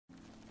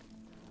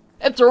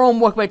After all,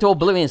 welcome back to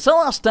Oblivion. So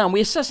last time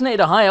we assassinated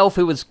a high elf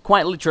who was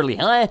quite literally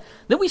high,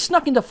 then we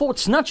snuck into Fort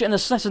Snutch and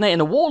assassinated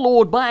a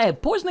warlord by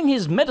poisoning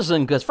his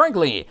medicine, because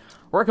frankly,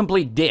 we're a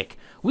complete dick.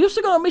 We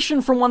also got a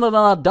mission from one of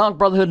our Dark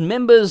Brotherhood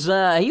members.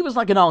 He was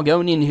like an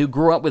Argonian who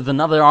grew up with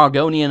another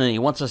Argonian and he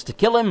wants us to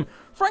kill him.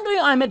 Frankly,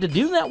 I meant to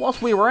do that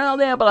whilst we were out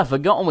there, but I've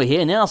forgotten we're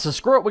here now, so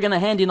screw it, we're going to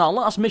hand in our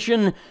last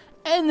mission,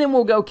 and then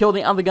we'll go kill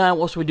the other guy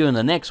whilst we're doing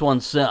the next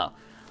one, so...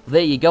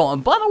 there you go.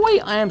 And by the way,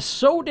 I am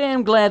so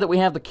damn glad that we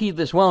have the key to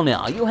this well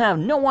now. You have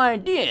no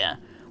idea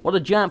what a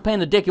giant pain in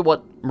the dick it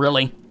was.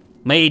 Really?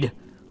 Maid?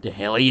 The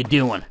hell are you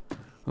doing?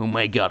 Oh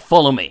my god,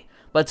 follow me.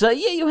 But yeah,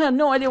 you have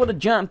no idea what a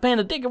giant pain in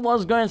the dick it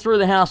was going through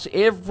the house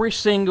every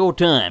single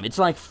time. It's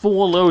like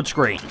 4 load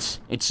screens.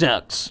 It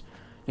sucks.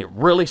 It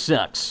really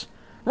sucks.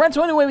 Right,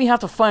 so anyway, we have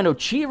to find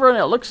Ochiva, and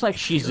it looks like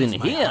she's in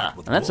here.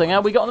 And that's the guy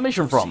we got the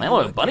mission from.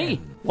 Hello, buddy.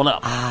 What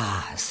up?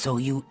 Ah, so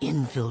you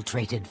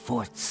infiltrated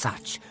Fort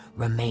Such,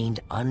 remained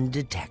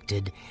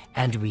undetected,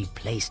 and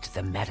replaced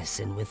the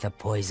medicine with the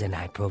poison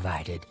I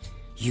provided.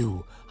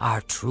 You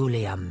are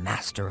truly a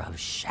master of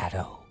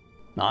shadow.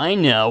 I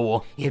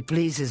know. It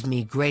pleases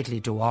me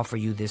greatly to offer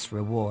you this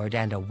reward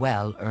and a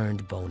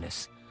well-earned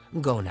bonus.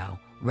 Go now,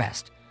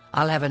 rest.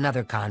 I'll have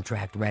another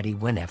contract ready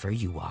whenever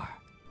you are.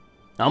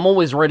 I'm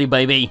always ready,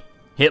 baby.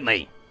 Hit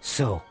me.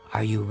 So,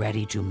 are you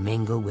ready to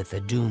mingle with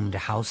the doomed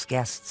house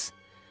guests?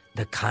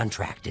 The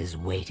contract is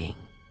waiting.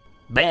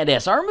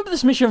 Badass. I remember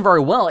this mission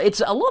very well.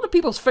 It's a lot of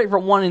people's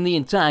favorite one in the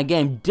entire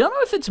game. Don't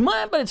know if it's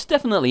mine, but it's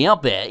definitely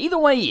up there. Either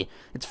way,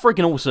 it's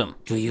freaking awesome.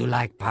 Do you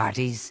like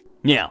parties?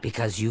 Yeah.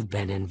 Because you've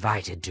been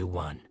invited to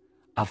one.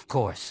 Of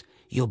course,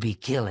 you'll be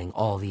killing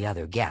all the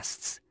other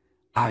guests.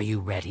 Are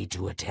you ready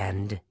to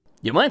attend?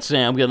 You might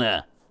say I'm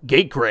gonna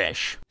gate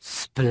crash.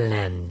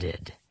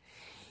 Splendid.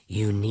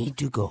 You need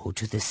to go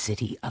to the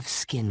city of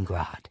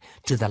Skingrad,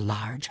 to the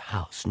large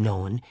house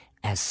known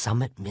as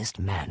Summit Mist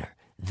Manor.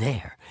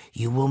 There,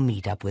 you will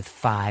meet up with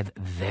 5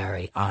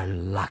 very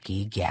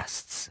unlucky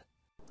guests.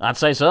 I'd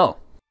say so.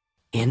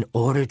 In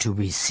order to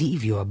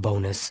receive your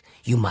bonus,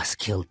 you must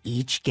kill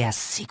each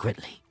guest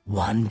secretly,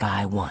 one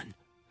by one.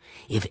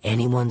 If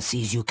anyone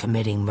sees you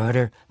committing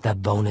murder, the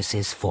bonus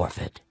is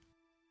forfeit.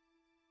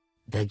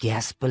 The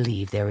guests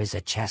believe there is a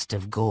chest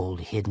of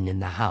gold hidden in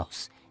the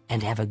house,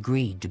 and have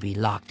agreed to be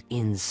locked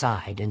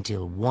inside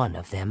until one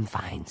of them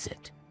finds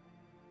it.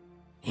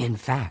 In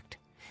fact,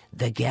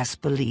 the guests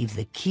believe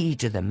the key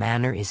to the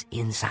manor is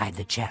inside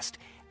the chest,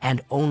 and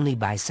only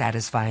by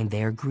satisfying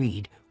their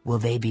greed will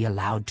they be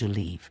allowed to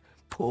leave.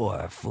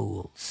 Poor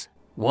fools.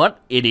 What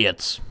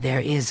idiots. There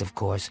is, of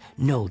course,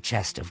 no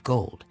chest of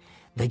gold.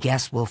 The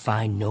guests will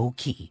find no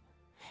key.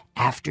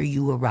 After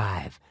you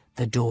arrive,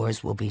 the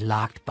doors will be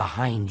locked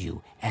behind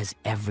you, as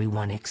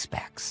everyone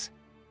expects.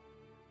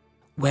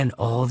 When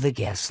all the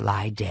guests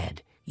lie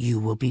dead, you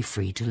will be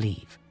free to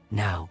leave.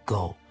 Now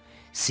go.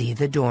 See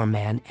the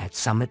doorman at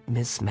Summit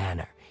Mist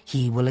Manor.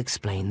 He will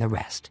explain the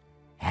rest.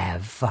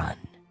 Have fun.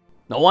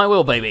 Oh, I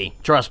will, baby.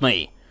 Trust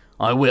me.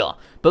 I will.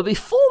 But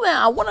before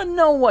that, I want to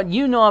know what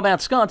you know about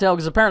Scartail,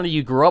 because apparently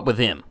you grew up with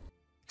him.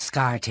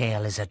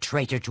 Scartail is a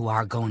traitor to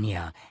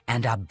Argonia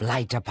and a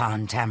blight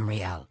upon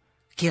Tamriel.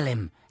 Kill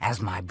him,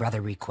 as my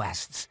brother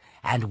requests,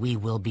 and we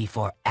will be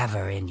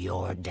forever in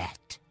your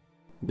debt.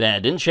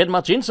 That didn't shed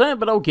much insight,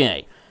 but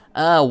okay.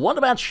 What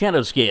about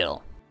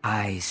Shadowscale?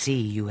 I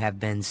see you have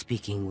been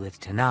speaking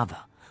with Tanava.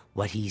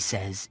 What he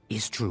says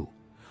is true.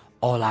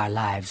 All our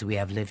lives we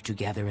have lived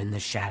together in the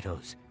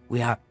shadows.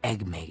 We are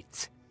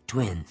eggmates,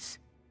 twins.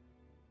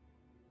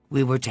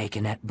 We were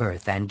taken at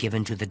birth and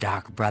given to the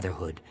Dark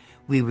Brotherhood.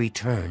 We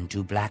returned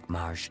to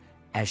Blackmarsh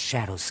as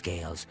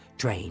Shadowscales,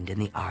 trained in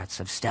the arts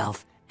of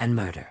stealth and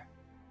murder.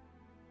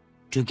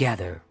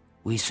 Together,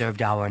 we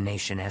served our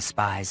nation as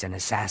spies and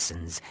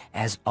assassins,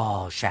 as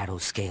all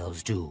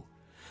Shadowscales do.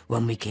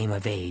 When we came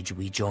of age,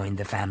 we joined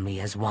the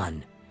family as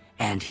one,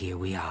 and here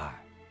we are.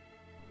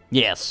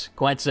 Yes,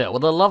 quite so.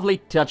 What a lovely,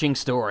 touching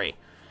story.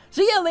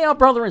 So yeah, they are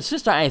brother and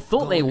sister. I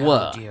thought they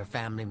were. Dear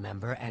family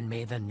member, and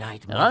may the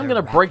night and I'm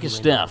gonna break his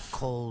stuff.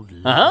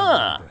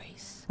 Aha!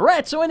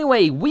 Right, so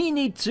anyway, we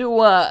need to,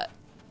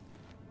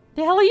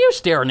 the hell are you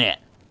staring at?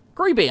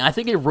 Creepy, I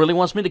think he really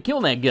wants me to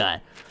kill that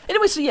guy.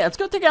 Anyway, so yeah, let's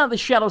go take out the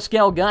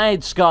Shadowscale guy,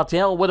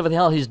 Scartail, whatever the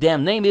hell his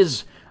damn name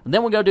is. And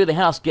then we'll go do the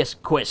house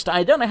guest quest.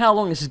 I don't know how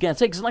long this is going to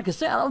take, because like I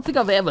said, I don't think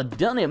I've ever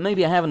done it.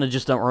 Maybe I haven't, I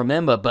just don't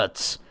remember,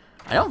 but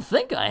I don't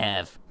think I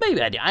have. Maybe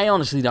I did. I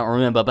honestly don't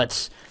remember,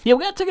 but yeah,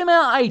 we're going to take him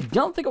out. I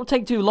don't think it'll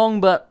take too long,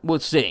 but we'll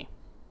see.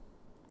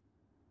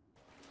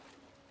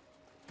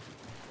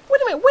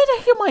 Wait a minute, where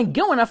the hell am I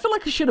going? I feel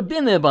like I should have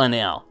been there by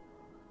now.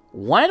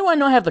 Why do I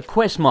not have the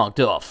quest marked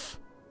off?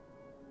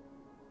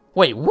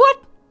 Wait,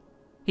 what?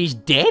 He's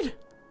dead?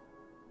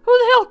 Who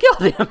the hell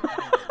killed him?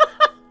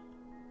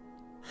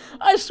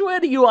 I swear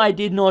to you, I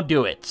did not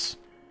do it.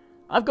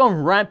 I've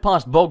gone right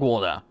past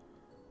Bogwater.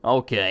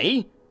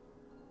 Okay.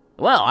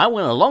 Well, I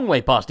went a long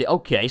way past it.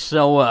 Okay,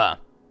 so,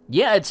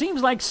 yeah, it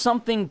seems like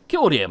something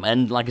killed him.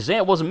 And like I said,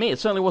 it wasn't me. It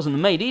certainly wasn't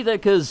the maid either,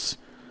 because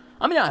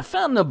I mean, I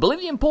found the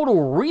Oblivion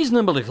portal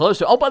reasonably close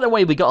to... Oh, by the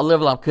way, we got a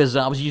level up because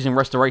I was using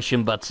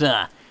Restoration, but,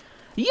 yeah,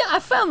 I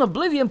found the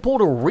Oblivion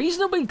portal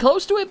reasonably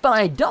close to it, but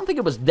I don't think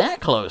it was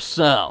that close,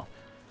 so...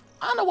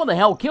 I don't know what the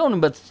hell killed him,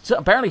 but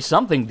apparently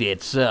something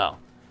did, so...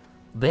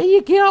 There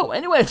you go.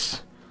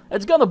 Anyways,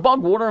 let's go to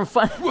Bogwater and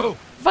find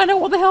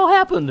out what the hell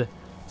happened.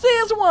 See,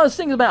 that's one of those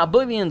things about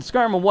Oblivion,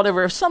 Skyrim, or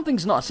whatever. If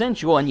something's not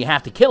sensual and you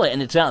have to kill it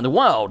and it's out in the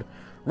wild,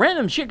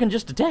 random shit can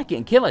just attack it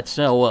and kill it,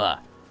 so,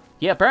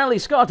 yeah, apparently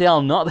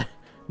Cyrodiil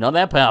not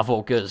that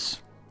powerful,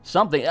 because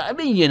something, I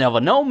mean, you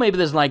never know, maybe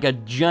there's like a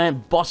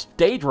giant boss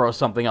Daedra or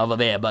something over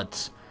there,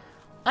 but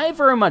I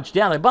very much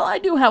doubt it. But I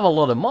do have a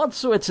lot of mods,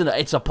 so it's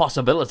a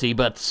possibility,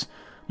 but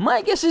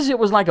my guess is it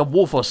was like a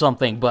wolf or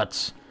something,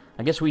 but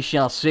I guess we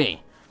shall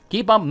see.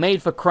 Keep up,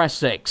 made, for Christ's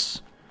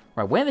sakes.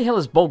 Right, where the hell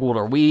is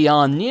Bogwater? We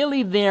are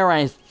nearly there,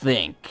 I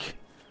think.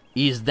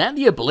 Is that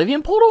the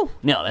Oblivion portal?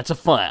 No, that's a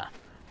fire.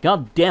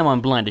 God damn,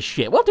 I'm blind as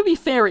shit. Well, to be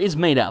fair, it is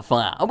made out of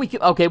fire. Oh,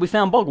 okay, we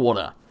found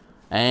Bogwater.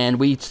 And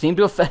we seem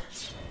to have...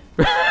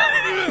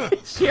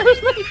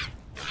 Seriously?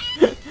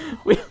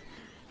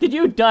 Did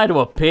you die to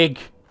a pig?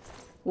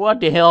 What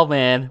the hell,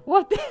 man?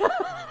 What the hell?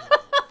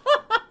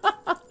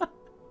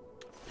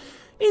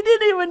 He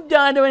didn't even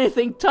die to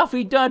anything tough.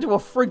 He died to a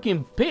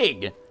freaking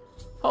pig.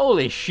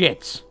 Holy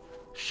shit.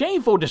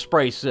 Shameful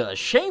display, sir.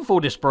 Shameful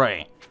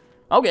display.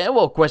 Okay,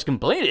 well, quest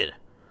completed.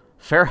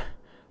 Fair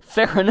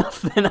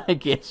enough then, I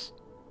guess.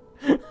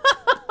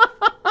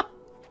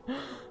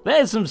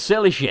 That's some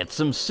silly shit.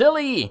 Some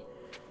silly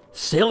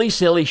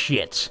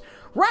shit.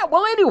 Right,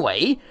 well,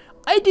 anyway,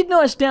 I did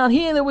notice down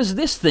here there was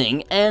this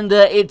thing, and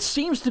it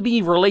seems to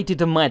be related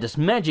to Midas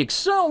Magic,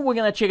 so we're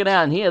gonna check it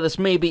out in here. This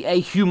may be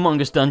a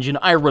humongous dungeon.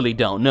 I really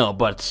don't know,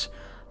 but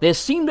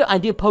I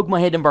did poke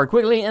my head in very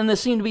quickly, and there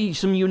seem to be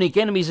some unique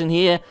enemies in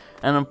here,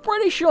 and I'm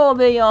pretty sure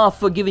they are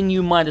for giving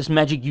you Midas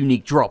Magic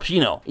unique drops. You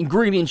know,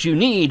 ingredients you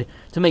need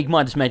to make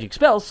Midas Magic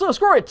spells, so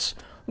screw it.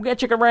 We're gonna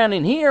check around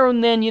in here,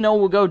 and then, you know,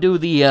 we'll go do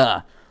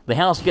the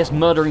house guest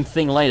murdering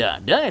thing later.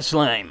 Die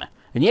Slime.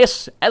 And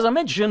yes, as I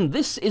mentioned,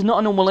 this is not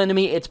a normal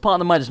enemy, it's part of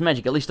the Midas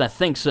Magic, at least I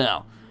think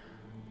so.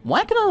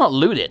 Why can I not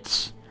loot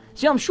it?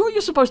 See, I'm sure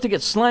you're supposed to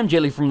get slime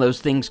jelly from those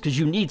things, because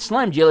you need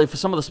slime jelly for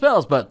some of the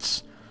spells,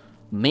 but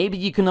maybe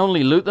you can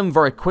only loot them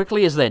very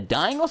quickly as they're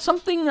dying or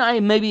something?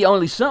 Maybe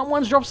only certain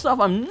ones drop stuff?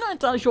 I'm not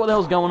entirely sure what the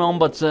hell's going on,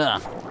 but,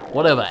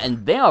 whatever.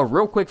 And they are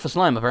real quick for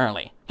slime,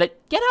 apparently. Get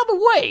out of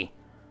the way!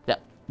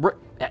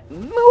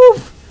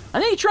 Move! I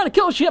know you're trying to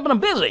kill shit, but I'm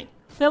busy.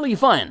 What the hell are you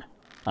find?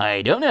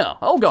 I don't know.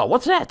 Oh god,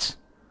 what's that?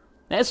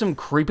 That's some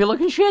creepy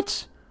looking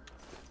shit.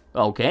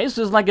 Okay, so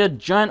there's like a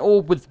giant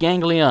orb with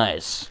gangly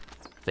eyes.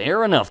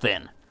 Fair enough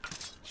then.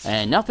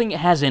 And nothing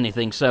has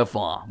anything so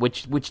far,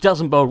 which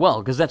doesn't bode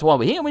well, because that's why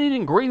we're here. We need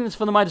ingredients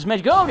for the Midas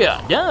Magic. Oh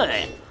god,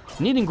 die!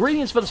 We need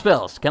ingredients for the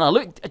spells. Can I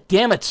loot?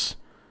 Damn it!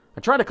 I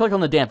tried to click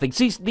on the damn thing.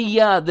 See,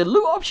 the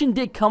loot option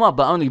did come up,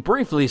 but only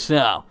briefly,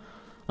 so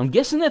I'm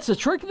guessing that's a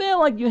trick there,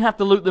 like you have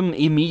to loot them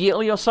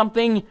immediately or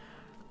something.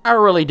 I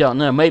really don't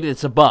know. Maybe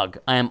it's a bug.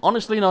 I am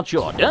honestly not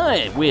sure.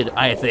 Weird,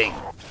 I think.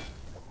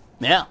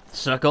 Yeah,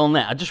 suck on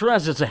that. I just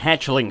realized it's a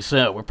hatchling,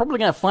 so we're probably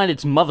going to find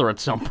its mother at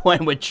some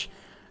point, which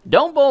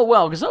don't bode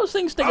well, because those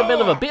things take a bit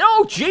of a beat.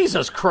 Oh,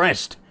 Jesus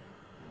Christ!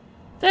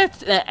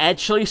 That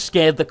actually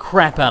scared the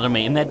crap out of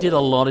me, and that did a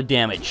lot of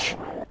damage.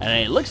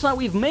 And it looks like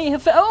we may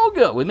have found... Oh,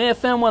 good. We may have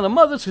found one of the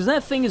mothers, because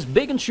that thing is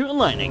big and shooting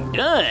lightning.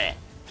 Die!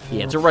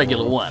 Yeah, it's a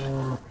regular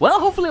one. Well,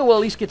 hopefully we'll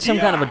at least get some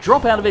kind of a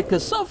drop out of it,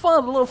 because so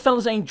far the little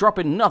fellas ain't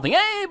dropping nothing.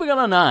 Hey, we got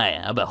an eye.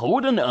 A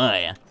Beholden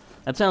eye.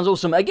 That sounds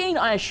awesome. Again,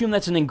 I assume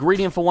that's an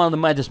ingredient for one of the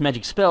Midas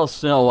Magic spells,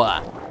 so,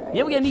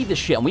 yeah, we're gonna need this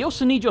shit. And we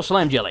also need your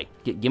slime jelly.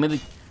 Give me the...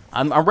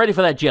 I'm ready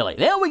for that jelly.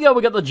 There we go,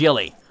 we got the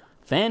jelly.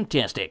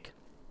 Fantastic.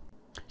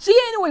 See,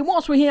 anyway,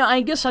 whilst we're here,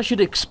 I guess I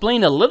should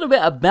explain a little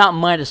bit about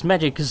Midas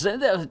Magic, because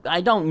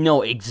I don't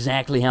know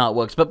exactly how it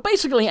works, but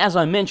basically, as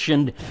I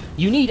mentioned,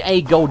 you need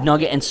a gold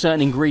nugget and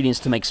certain ingredients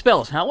to make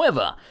spells.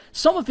 However,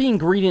 some of the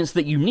ingredients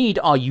that you need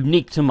are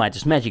unique to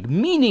Midas Magic,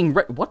 meaning...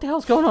 What the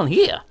hell's going on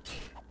here?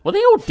 Were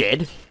they all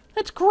dead?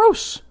 That's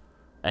gross.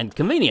 And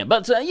convenient,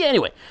 but yeah,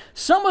 anyway,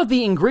 some of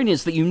the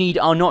ingredients that you need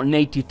are not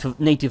native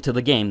to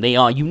the game. They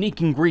are unique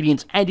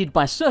ingredients added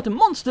by certain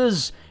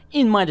monsters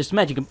in Midas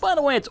Magic. And by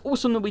the way, it's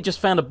awesome that we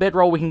just found a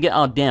bedroll we can get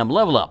our damn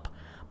level up.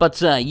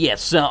 But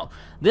yes, so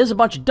there's a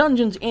bunch of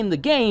dungeons in the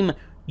game,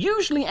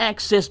 usually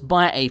accessed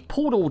by a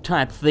portal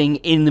type thing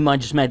in the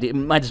Midas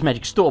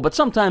Magic store, but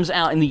sometimes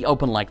out in the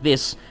open like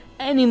this.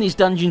 And in these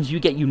dungeons, you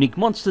get unique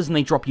monsters, and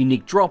they drop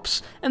unique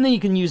drops, and then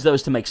you can use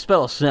those to make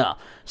spells. So,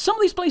 some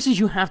of these places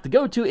you have to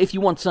go to if you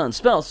want certain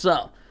spells, so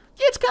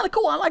yeah, it's kind of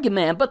cool, I like it,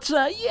 man. But,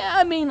 yeah,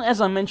 I mean,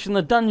 as I mentioned,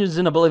 the dungeons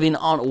in Oblivion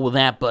aren't all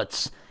that,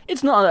 but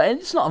it's not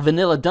a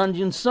vanilla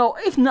dungeon, so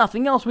if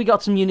nothing else, we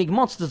got some unique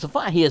monsters to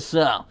fight here,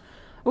 so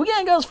we're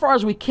gonna go as far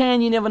as we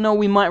can. You never know,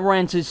 we might run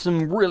into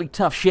some really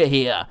tough shit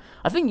here.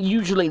 I think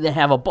usually they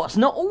have a boss,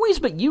 not always,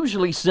 but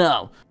usually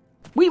so.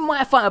 We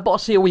might fight a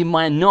boss here, we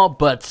might not,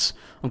 but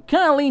I'm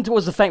kind of leaning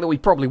towards the fact that we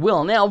probably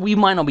will. Now, we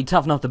might not be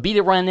tough enough to beat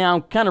it right now.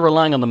 I'm kind of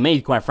relying on the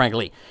maid, quite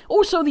frankly.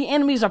 Also, the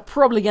enemies are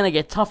probably going to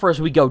get tougher as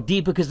we go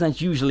deeper, because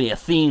that's usually a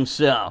theme,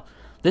 so...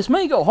 This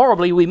may go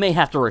horribly, we may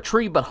have to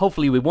retreat, but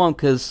hopefully we won't,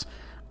 because...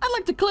 I'd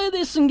like to clear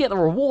this and get the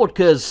reward,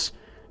 because...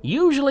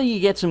 Usually you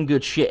get some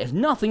good shit. If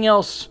nothing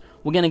else,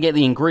 we're going to get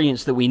the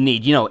ingredients that we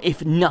need. You know,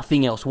 if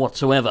nothing else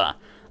whatsoever.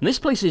 And this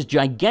place is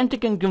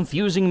gigantic and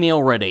confusing me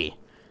already.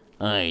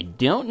 I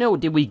don't know,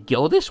 did we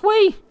go this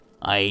way?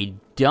 I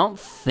don't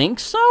think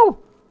so.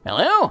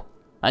 Hello?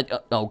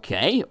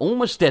 Okay,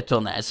 almost stepped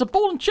on that. It's a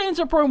ball and chains,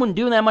 I probably wouldn't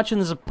do that much,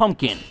 and there's a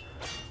pumpkin.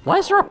 Why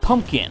is there a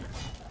pumpkin?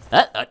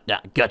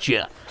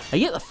 Gotcha. I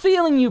get the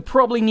feeling you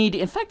probably need...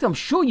 In fact, I'm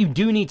sure you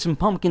do need some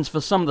pumpkins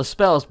for some of the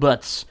spells,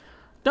 but...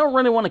 Don't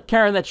really want to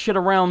carry that shit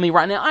around me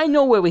right now. I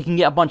know where we can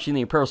get a bunch in the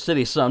Imperial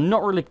City, so I'm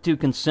not really too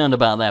concerned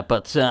about that,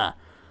 but, I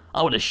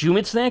would assume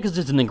it's there because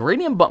it's an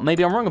ingredient, but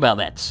maybe I'm wrong about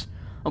that.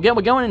 Okay,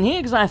 we're going in here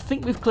because I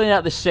think we've cleared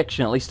out this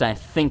section, at least I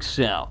think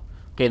so.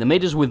 Okay, the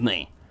maid is with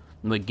me.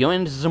 And we're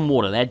going into some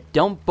water. That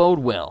don't bode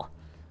well.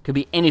 Could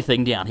be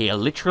anything down here,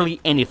 literally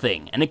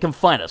anything, and it can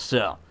find us,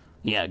 so...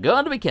 Yeah,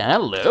 go to be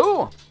careful.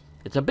 Hello?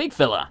 It's a big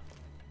fella.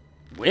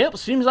 Well,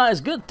 seems like as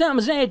good time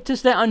as any to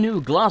test out our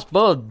new glass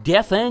bow of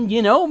death, and,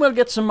 you know, we'll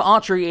get some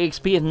archery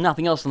XP and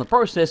nothing else in the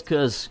process,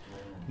 because...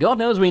 God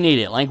knows we need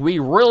it. Like, we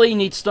really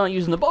need to start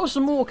using the bow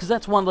some more, because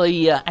that's one of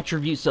the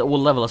attributes that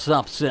will level us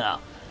up, so...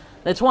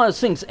 That's one of those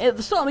things. At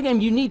the start of the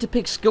game, you need to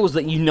pick skills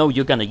that you know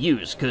you're going to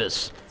use,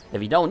 because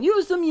if you don't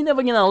use them, you're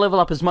never going to level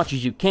up as much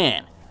as you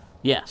can.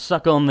 Yeah,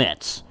 suck on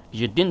that.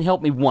 You didn't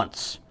help me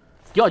once.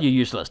 God, you're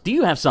useless. Do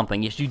you have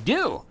something? Yes, you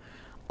do.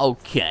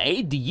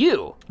 Okay, do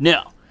you?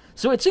 No.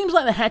 So it seems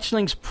like the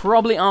hatchlings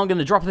probably aren't going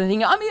to drop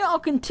anything. I mean, I'll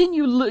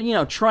continue, you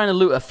know, trying to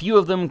loot a few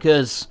of them,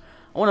 because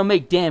I want to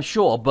make damn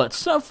sure. But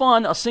so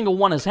far, not a single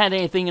one has had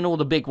anything, and all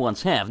the big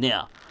ones have.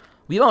 Now,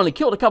 we've only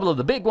killed a couple of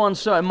the big ones,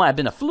 so it might have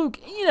been a fluke.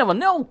 You never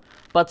know.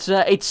 But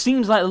it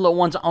seems like the little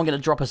ones aren't going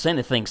to drop us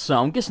anything,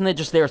 so I'm guessing they're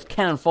just there as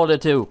cannon fodder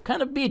to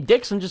kind of be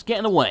dicks and just get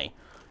in the way.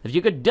 If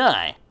you could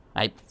die.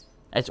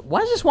 Why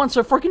is this one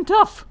so freaking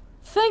tough?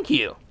 Thank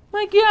you.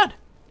 My God.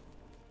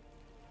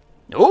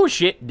 Oh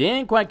shit,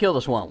 didn't quite kill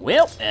this one.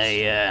 Well,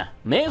 I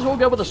may as well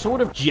go with the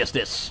Sword of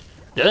Justice.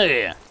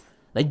 There.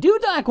 They do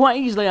die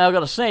quite easily, I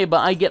gotta say,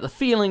 but I get the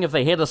feeling if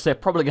they hit us, they're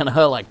probably gonna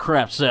hurt like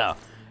crap, so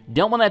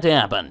don't want that to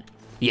happen.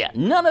 Yeah,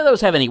 none of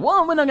those have any.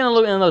 Well, we're not going to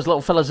loot in those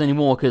little fellas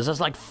anymore, because that's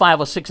like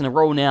 5 or 6 in a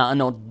row now, and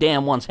not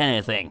damn one's had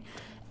anything.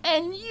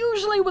 And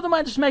usually with the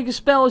Midas Magic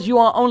spells, you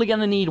are only going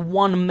to need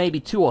 1,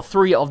 maybe 2 or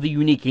 3 of the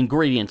unique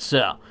ingredients,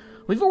 so...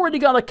 We've already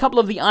got a couple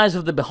of the Eyes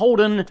of the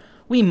Beholden.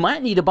 We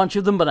might need a bunch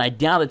of them, but I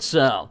doubt it,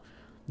 so...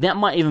 That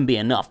might even be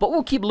enough, but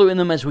we'll keep looting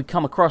them as we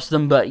come across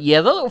them, but yeah,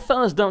 the little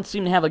fellas don't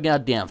seem to have a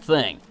goddamn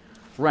thing.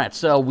 Right,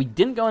 so we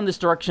didn't go in this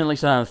direction, at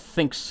least I don't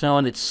think so,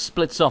 and it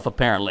splits off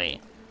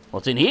apparently.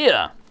 What's in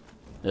here?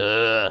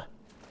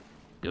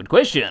 Good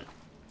question.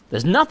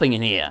 There's nothing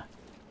in here.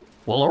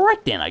 Well,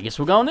 alright then, I guess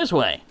we're going this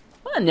way.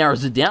 Well, that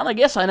narrows it down. I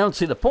guess I don't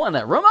see the point in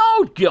that room.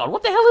 Oh, God,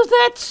 what the hell is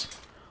that?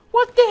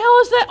 What the hell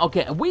is that?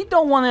 Okay, we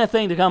don't want that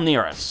thing to come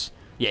near us.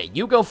 Yeah,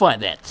 you go fight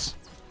that.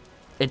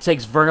 It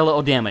takes very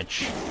little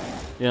damage.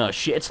 Oh,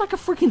 shit, it's like a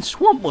freaking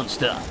swamp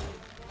monster.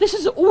 This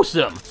is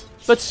awesome,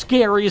 but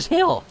scary as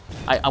hell.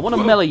 I want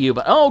to melee you,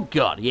 but oh,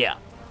 God, yeah.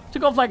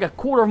 Took off like a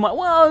quarter of my...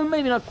 Well,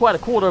 maybe not quite a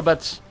quarter,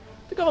 but...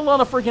 They got a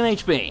lot of freaking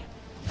HP.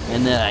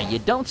 And, you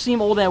don't seem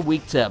all that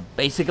weak to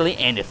basically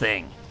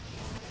anything.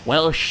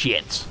 Well,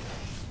 shit.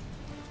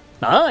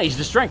 Ah, he's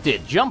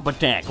distracted. Jump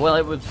attack. Well,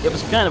 it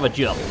was kind of a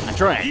jump. I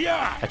tried,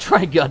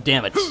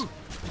 goddammit.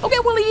 Okay,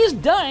 well, he is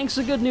dying,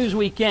 so good news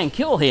we can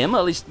kill him.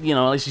 At least, you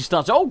know, at least he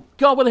starts... Oh,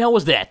 God, what the hell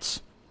was that?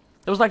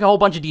 There was like a whole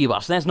bunch of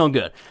debuffs. That's no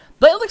good.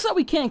 But it looks like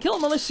we can't kill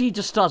him unless he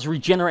just starts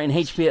regenerating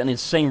HP at an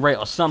insane rate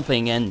or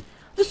something. And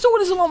the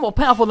sword is a lot more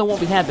powerful than what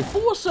we had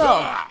before,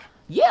 so...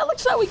 Yeah,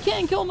 looks like we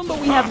can kill him, but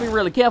we have to be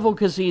really careful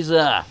because he's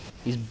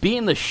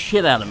beating the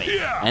shit out of me.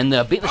 And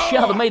beating the shit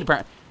out of the maid,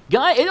 apparently.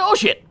 Guy, oh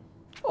shit!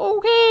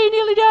 Okay,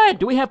 nearly died.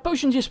 Do we have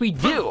potions? Yes, we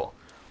do.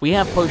 We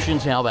have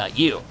potions, how about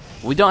you?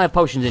 We don't have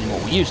potions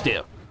anymore, we used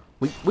to.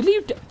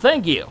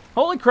 Thank you.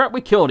 Holy crap, we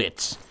killed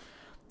it.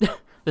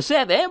 The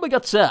sad thing, we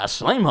got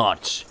slime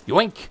hearts.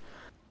 Yoink.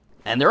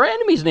 And there are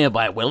enemies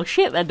nearby. Well,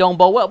 shit, that don't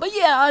bode well. But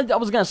yeah, I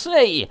was gonna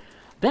say...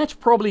 That's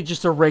probably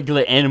just a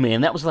regular enemy,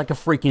 and that was like a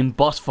freaking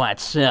boss fight,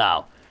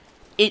 so...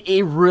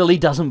 It really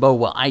doesn't bode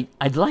well.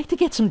 I'd like to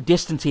get some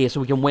distance here so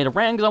we can wait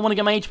around, because I want to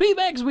get my HP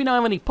back, because we don't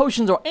have any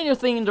potions or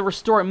anything, and to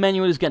restore it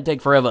manually is going to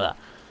take forever.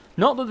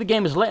 Not that the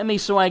game is letting me,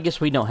 so I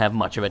guess we don't have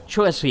much of a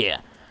choice here.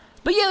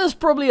 But yeah, there's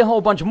probably a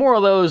whole bunch more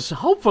of those.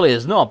 Hopefully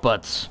there's not,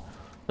 but...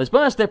 Let's be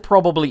honest, there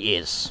probably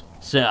is.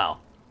 So,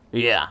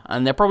 yeah,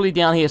 and they're probably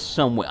down here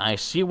somewhere. I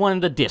see one in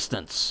the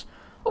distance.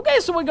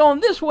 Okay, so we're going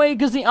this way,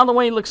 because the other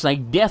way looks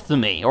like death to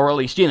me. Or at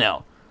least, you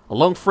know, a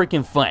long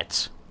freaking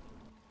fight.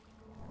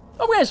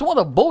 Okay, so what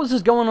the balls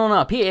is going on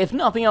up here? If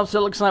nothing else, it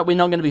looks like we're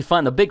not going to be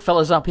fighting the big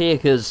fellas up here,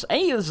 because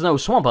A, there's no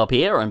swamp up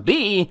here, and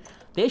B,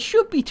 They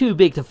should be too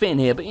big to fit in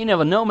here, but you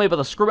never know. Maybe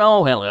the screw.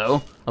 Oh,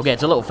 hello. Okay,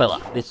 it's a little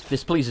fella.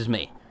 This pleases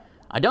me.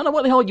 I don't know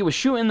what the hell you were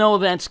shooting, though.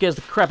 That scares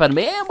the crap out of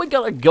me. And we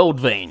got a gold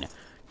vein.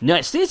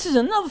 Nice. This is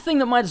another thing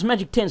that Midas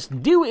Magic tends to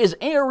do, is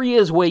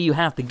areas where you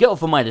have to go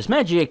for Midas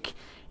Magic.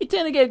 You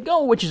tend to get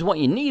gold, which is what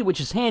you need, which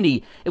is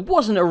handy. It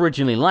wasn't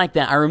originally like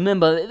that. I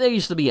remember there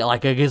used to be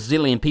like a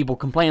gazillion people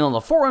complaining on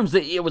the forums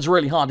that it was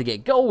really hard to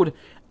get gold,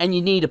 and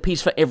you need a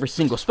piece for every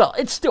single spell.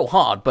 It's still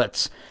hard,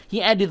 but he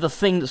added the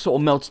thing that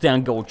sort of melts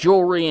down gold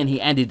jewelry, and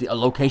he added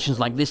locations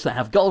like this that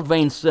have gold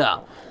veins.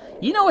 So,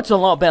 you know, it's a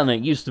lot better than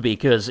it used to be,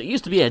 because it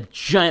used to be a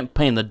giant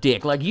pain in the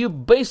dick. Like, you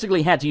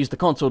basically had to use the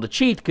console to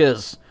cheat,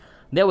 because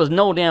there was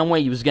no damn way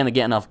you was going to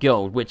get enough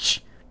gold,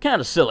 which,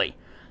 kind of silly.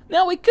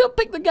 Now, we could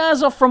pick the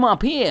guys off from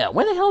up here.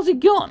 Where the hell's he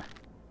gone?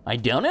 I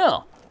don't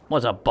know.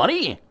 What's up,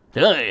 buddy?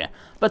 Hey.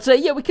 But,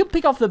 yeah, we could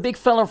pick off the big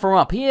fella from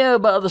up here,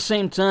 but at the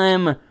same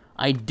time,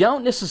 I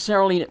don't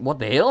necessarily... What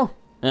the hell?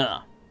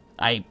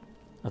 I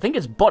think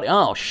it's body...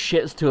 Oh,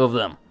 shit, it's two of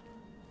them.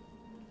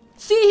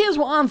 See, here's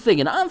what I'm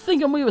thinking. I'm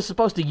thinking we were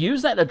supposed to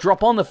use that to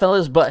drop on the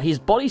fellas, but his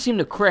body seemed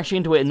to crash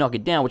into it and knock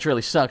it down, which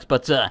really sucks.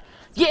 But, yeah,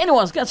 anyway,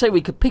 I was going to say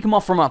we could pick them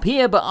off from up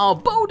here, but our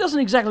bow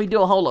doesn't exactly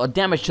do a whole lot of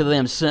damage to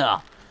them,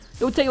 so...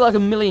 It would take like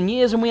 1,000,000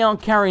 years, and we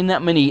aren't carrying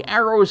that many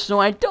arrows, so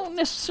I don't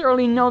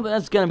necessarily know that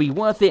that's going to be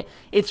worth it.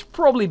 It's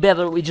probably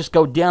better that we just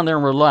go down there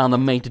and rely on the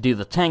maid to do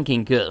the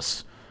tanking,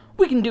 because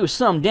we can do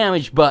some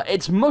damage, but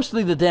it's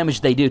mostly the damage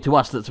they do to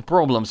us that's a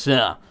problem,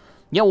 so...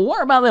 Yeah, we'll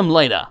worry about them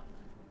later.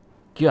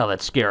 God,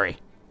 that's scary.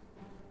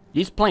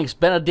 These planks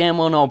better damn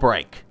well not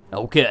break.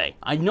 Okay,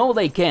 I know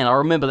they can, I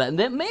remember that.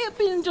 That may have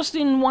been just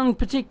in one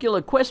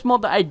particular quest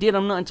mod that I did,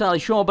 I'm not entirely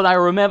sure, but I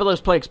remember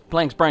those planks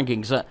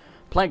breaking, so...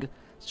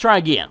 Let's try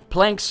again.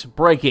 Planks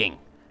breaking.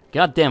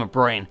 God damn it,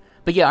 brain.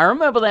 But yeah, I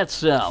remember that,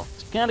 so...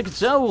 It's kind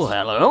of... Oh,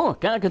 hello.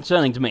 Kind of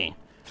concerning to me.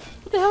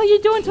 What the hell are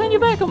you doing turning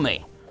your back on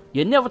me?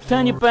 You never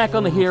turn your back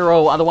on the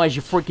hero, otherwise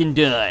you freaking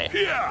die.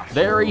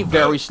 Very,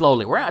 very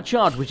slowly. We're out of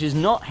charge, which is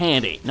not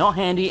handy. Not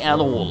handy at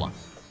all.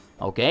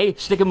 Okay,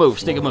 stick a move,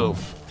 stick a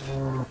move.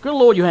 Good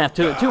lord, you have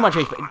too much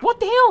HP. What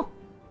the hell?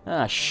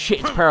 Ah, shit,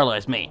 it's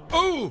paralyzed me.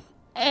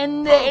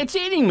 And it's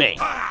eating me.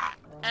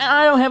 And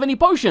I don't have any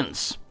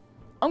potions.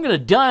 I'm gonna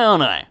die,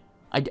 aren't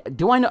I?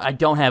 Do I know? I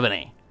don't have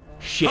any.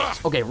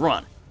 Shit. Okay,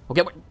 run.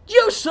 Okay,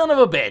 you son of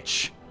a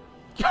bitch.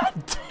 God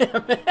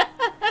damn it.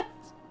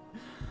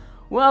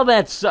 Well,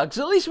 that sucks.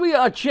 At least we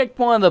got a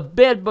checkpoint on the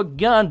bed, but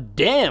god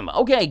damn.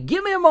 Okay,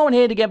 give me a moment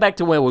here to get back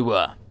to where we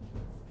were.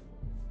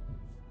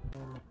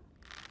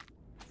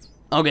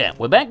 Okay,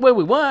 we're back where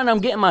we were, and I'm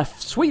getting my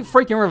sweet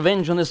freaking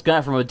revenge on this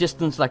guy from a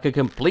distance like a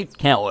complete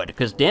coward.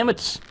 Because damn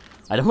it,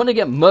 I don't want to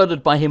get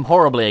murdered by him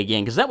horribly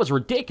again, because that was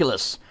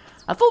ridiculous.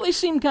 I thought they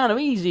seemed kind of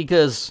easy,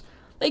 because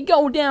they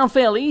go down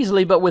fairly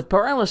easily, but with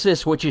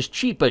paralysis, which is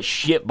cheap as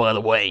shit, by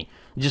the way,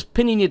 just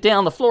pinning you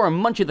down the floor and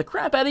munching the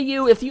crap out of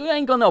you, if you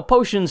ain't got no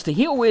potions to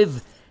heal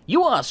with,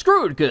 you are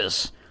screwed,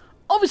 because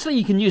obviously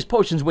you can use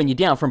potions when you're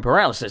down from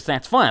paralysis,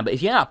 that's fine, but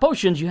if you have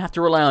potions, you have to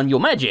rely on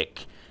your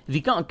magic. If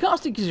you can't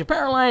cast it because you're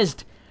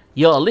paralyzed,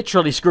 you're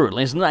literally screwed.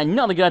 There's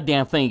not a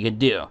goddamn thing you can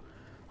do.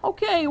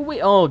 Okay,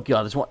 oh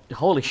god, there's one.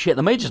 Holy shit,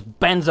 the mage just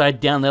banzaied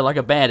down there like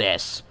a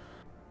badass.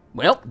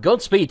 Well,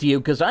 Godspeed to you,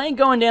 because I ain't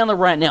going down there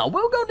right now.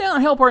 We'll go down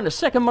and help her in a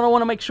second, but I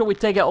want to make sure we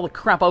take out all the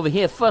crap over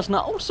here first, and I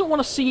also want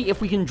to see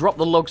if we can drop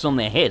the logs on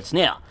their heads.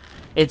 Now,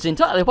 it's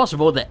entirely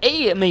possible that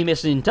A, it may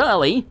miss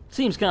entirely,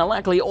 seems kind of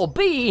likely, or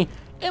B,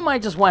 it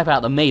might just wipe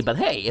out the maid, but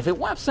hey, if it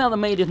wipes out the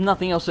maid, if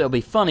nothing else, it'll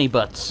be funny,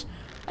 but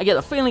I get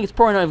the feeling it's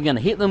probably not even going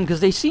to hit them, because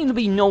they seem to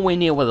be nowhere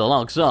near where the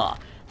logs are.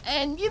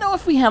 And, you know,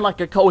 if we had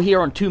like a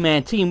coherent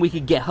two-man team, we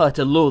could get her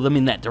to lure them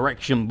in that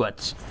direction,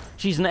 but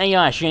she's an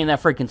AI, she ain't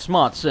that freaking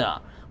smart, so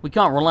we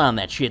can't rely on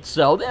that shit,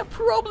 so they're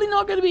probably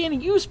not going to be any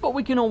use, but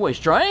we can always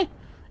try.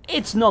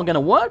 It's not going to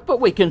work, but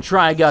we can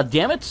try,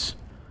 goddammit.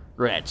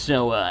 Right,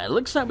 so, it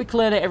looks like we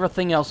cleared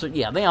everything else.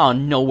 Yeah, they are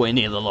nowhere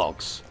near the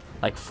logs.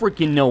 Like,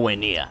 freaking nowhere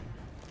near.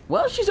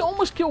 Well, she's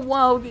almost killed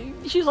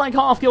one. She's like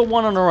half killed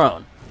one on her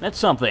own. That's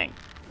something.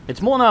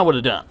 It's more than I would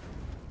have done.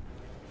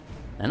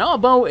 And our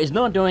bow is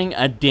not doing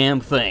a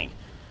damn thing.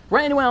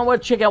 Right, anyway, I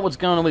want to check out what's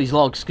going on with these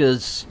logs,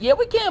 because, yeah,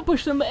 we can't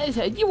push them.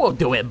 You won't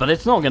do it, but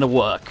it's not going to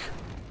work.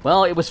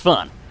 Well, it was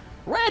fun.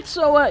 Right,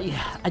 so,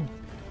 yeah,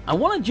 I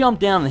want to jump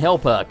down and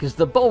help her, because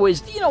the bow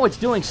is, you know, it's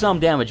doing some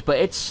damage, but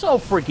it's so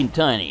freaking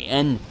tiny,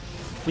 and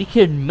we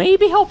could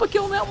maybe help her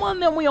kill that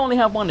one, then we only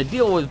have one to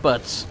deal with,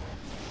 but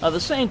at the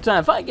same time,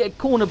 if I get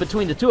cornered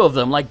between the two of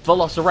them, like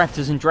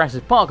Velociraptors in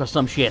Jurassic Park or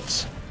some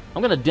shit,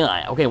 I'm gonna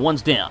die. Okay,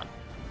 one's down.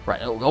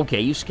 Right,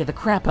 okay, you scared the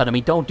crap out of me,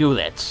 don't do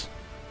that.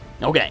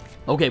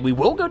 Okay, we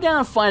will go down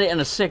and fight it in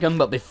a second,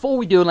 but before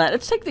we do that,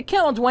 let's take the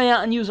coward's way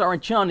out and use our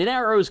enchanted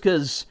arrows,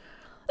 because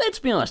let's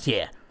be honest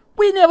here,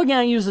 we're never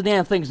going to use the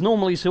damn things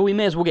normally, so we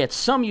may as well get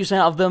some use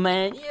out of them,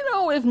 and, you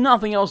know, if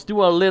nothing else,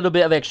 do a little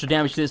bit of extra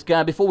damage to this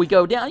guy before we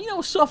go down, you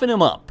know, soften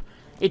him up.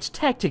 It's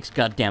tactics,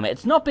 goddammit.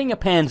 It's not being a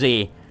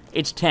pansy,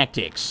 it's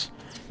tactics.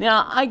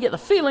 Now, I get the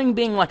feeling,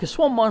 being like a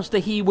swamp monster,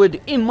 he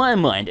would, in my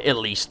mind at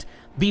least,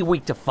 be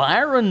weak to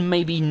fire and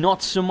maybe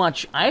not so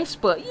much ice,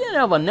 but you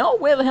never know.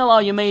 Where the hell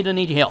are you, mate? I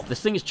need your help.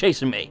 This thing is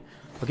chasing me.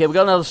 Okay, we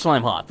got another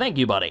slime heart. Thank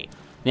you, buddy.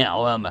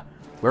 Now,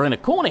 we're in a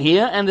corner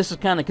here, and this is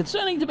kind of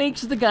concerning to me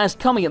because the guy's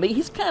coming at me.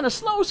 He's kind of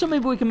slow, so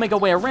maybe we can make our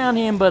way around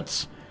him,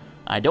 but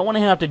I don't want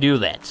to have to do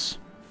that.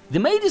 The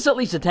mate is at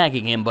least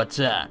attacking him, but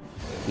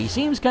he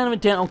seems kind of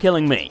intent on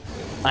killing me.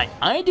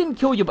 I didn't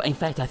kill you, but in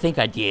fact, I think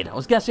I did. I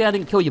was gonna say I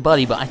didn't kill you,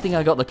 buddy, but I think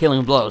I got the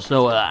killing blow,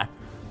 so,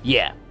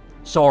 yeah.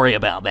 Sorry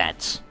about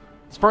that.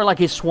 It's probably like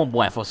his swamp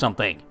wife or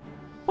something.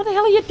 What the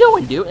hell are you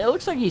doing, dude? It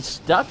looks like he's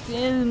stuck,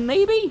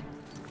 maybe?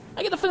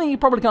 I get the feeling he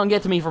probably can't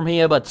get to me from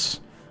here, but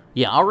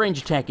yeah, our range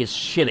attack is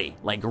shitty,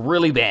 like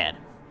really bad.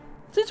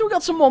 Since we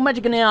got some more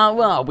magic in now,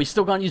 well, we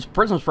still can't use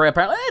Prism Spray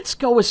apparently. Let's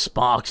go with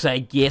Sparks, I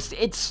guess.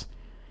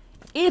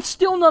 It's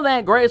still not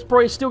that great. It's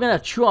probably still gonna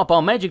chew up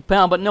our magic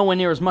power, but nowhere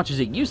near as much as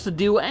it used to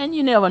do, and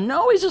you never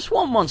know, he's a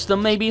swamp monster.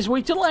 Maybe he's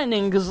weak to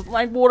lightning, because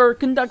like water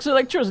conducts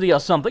electricity or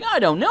something. I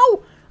don't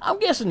know. I'm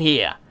guessing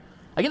here.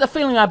 I get the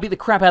feeling I beat the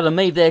crap out of the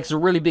mate there because a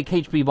really big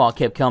HP bar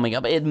kept coming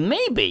up. It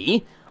may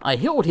be I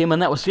healed him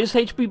and that was his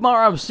HP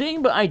bar I was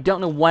seeing, but I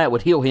don't know why it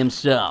would heal him,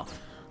 so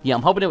yeah,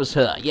 I'm hoping it was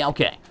her. Yeah,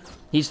 okay.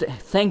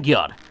 Thank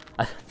God.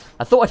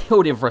 I thought I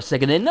healed him for a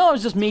second, and no, it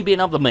was just me beating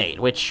up the mate,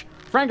 which,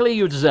 frankly,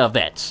 you deserve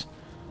that.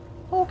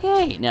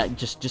 Okay, now,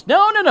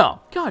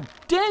 no. God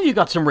damn, you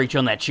got some reach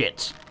on that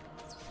shit.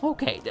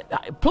 Okay,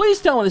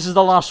 please tell me this is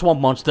the last swamp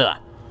monster.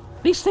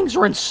 These things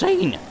are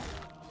insane.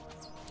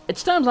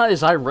 It's times like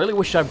this I really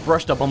wish I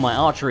brushed up on my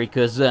archery,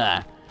 because,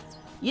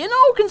 you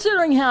know,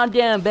 considering how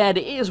damn bad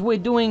it is, we're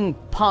doing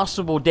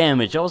passable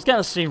damage. I was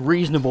gonna say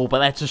reasonable, but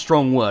that's a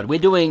strong word. We're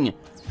doing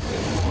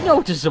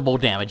noticeable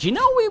damage. You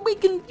know, we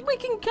can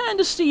kind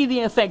of see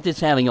the effect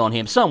it's having on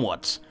him,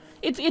 somewhat.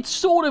 It's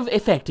sort of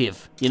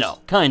effective, you know,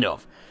 kind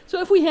of.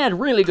 So if we had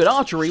really good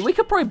archery, we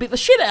could probably beat the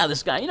shit out of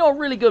this guy. You know, a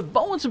really good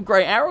bow and some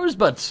great arrows,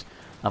 but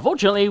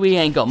unfortunately we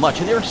ain't got much,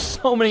 and there are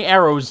so many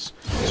arrows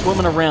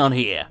swimming around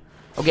here.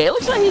 Okay, it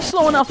looks like he's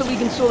slow enough that we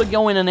can sort of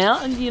go in and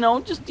out, and, you know,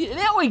 just,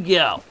 there we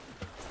go.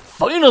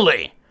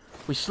 Finally!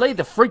 We slayed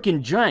the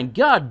freaking giant,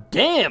 god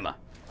damn!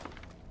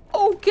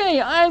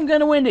 Okay, I'm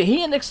gonna end it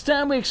here. Next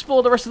time we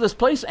explore the rest of this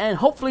place, and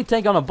hopefully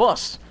take on a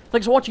boss.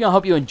 Thanks for watching, I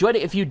hope you enjoyed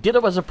it. If you did, I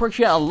was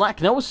appreciate a like,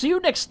 and I will see you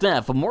next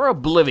time for more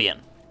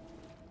Oblivion.